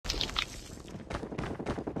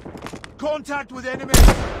Contact with enemy!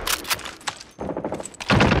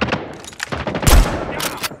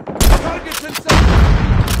 Targets in sight!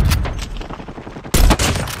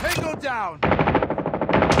 Tango down!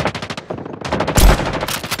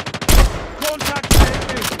 Contact with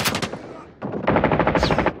enemy!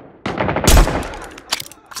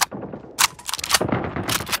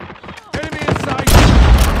 Enemy in sight!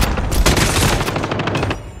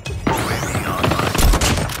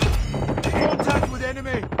 Contact with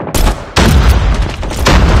enemy!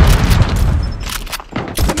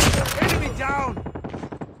 Enemy down!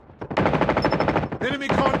 Enemy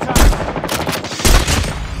contact!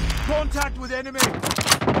 Contact with enemy!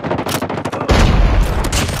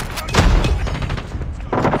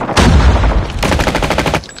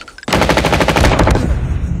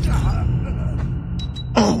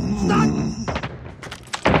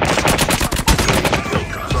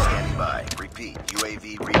 Standing by. Repeat. UAV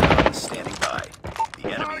recon standing by. The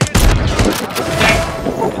enemy.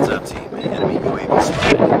 Heads up, team. Enemy UAV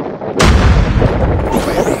spotted.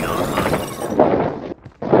 UAV online.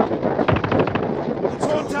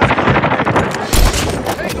 Contact with enemy!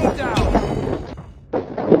 Tango down!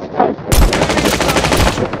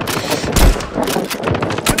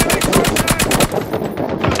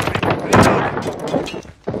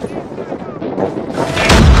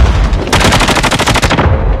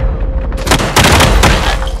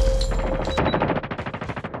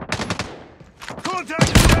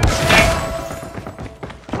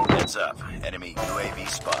 Heads up. Enemy UAV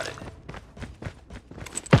spotted.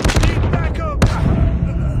 Need backup!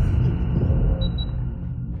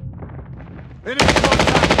 Enemy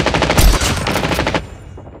contact!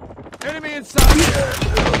 Enemy inside!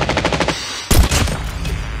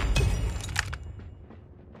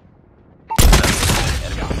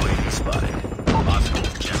 Enemy UAV spotted. Hostile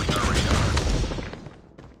jamming our radar.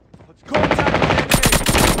 Let's contact with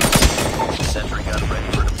enemy! Sentry gun ready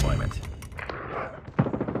for deployment.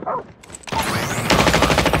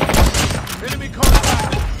 Enemy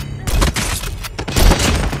contact!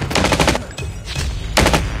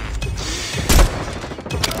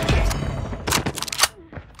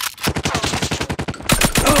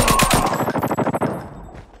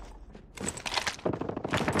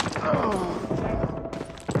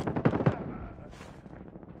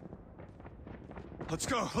 Let's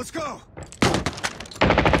go, let's go!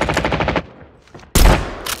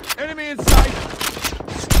 Enemy in sight!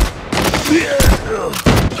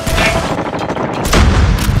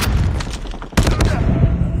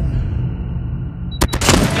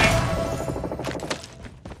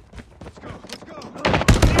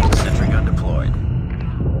 Sentry gun deployed.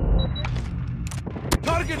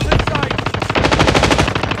 Targets in sight!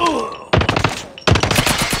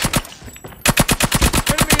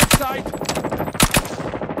 Enemy in sight!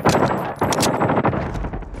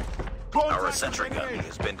 Our sentry gun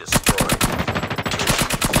has been destroyed.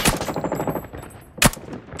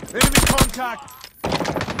 Enemy contact!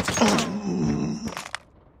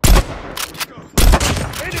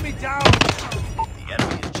 Enemy down! The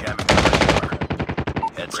enemy is jamming the radar.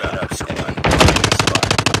 Heads up, squad. Enemy spot.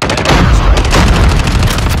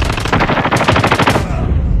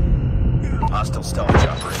 Enemy hostile stealth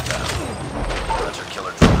chopper inbound. Hunter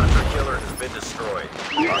killer has been destroyed.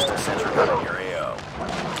 Hostile sentry gun in your AO.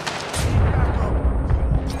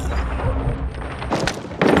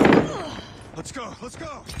 Let's go, let's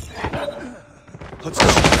go! Let's go!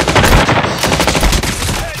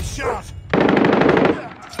 Headshot!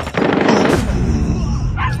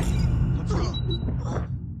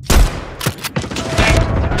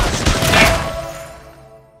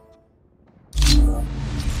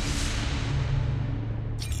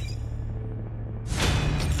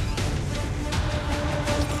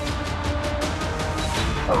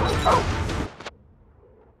 Let's go!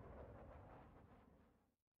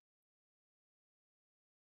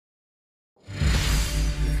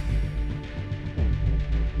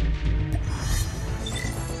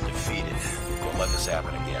 Defeated. Don't let this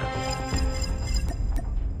happen again.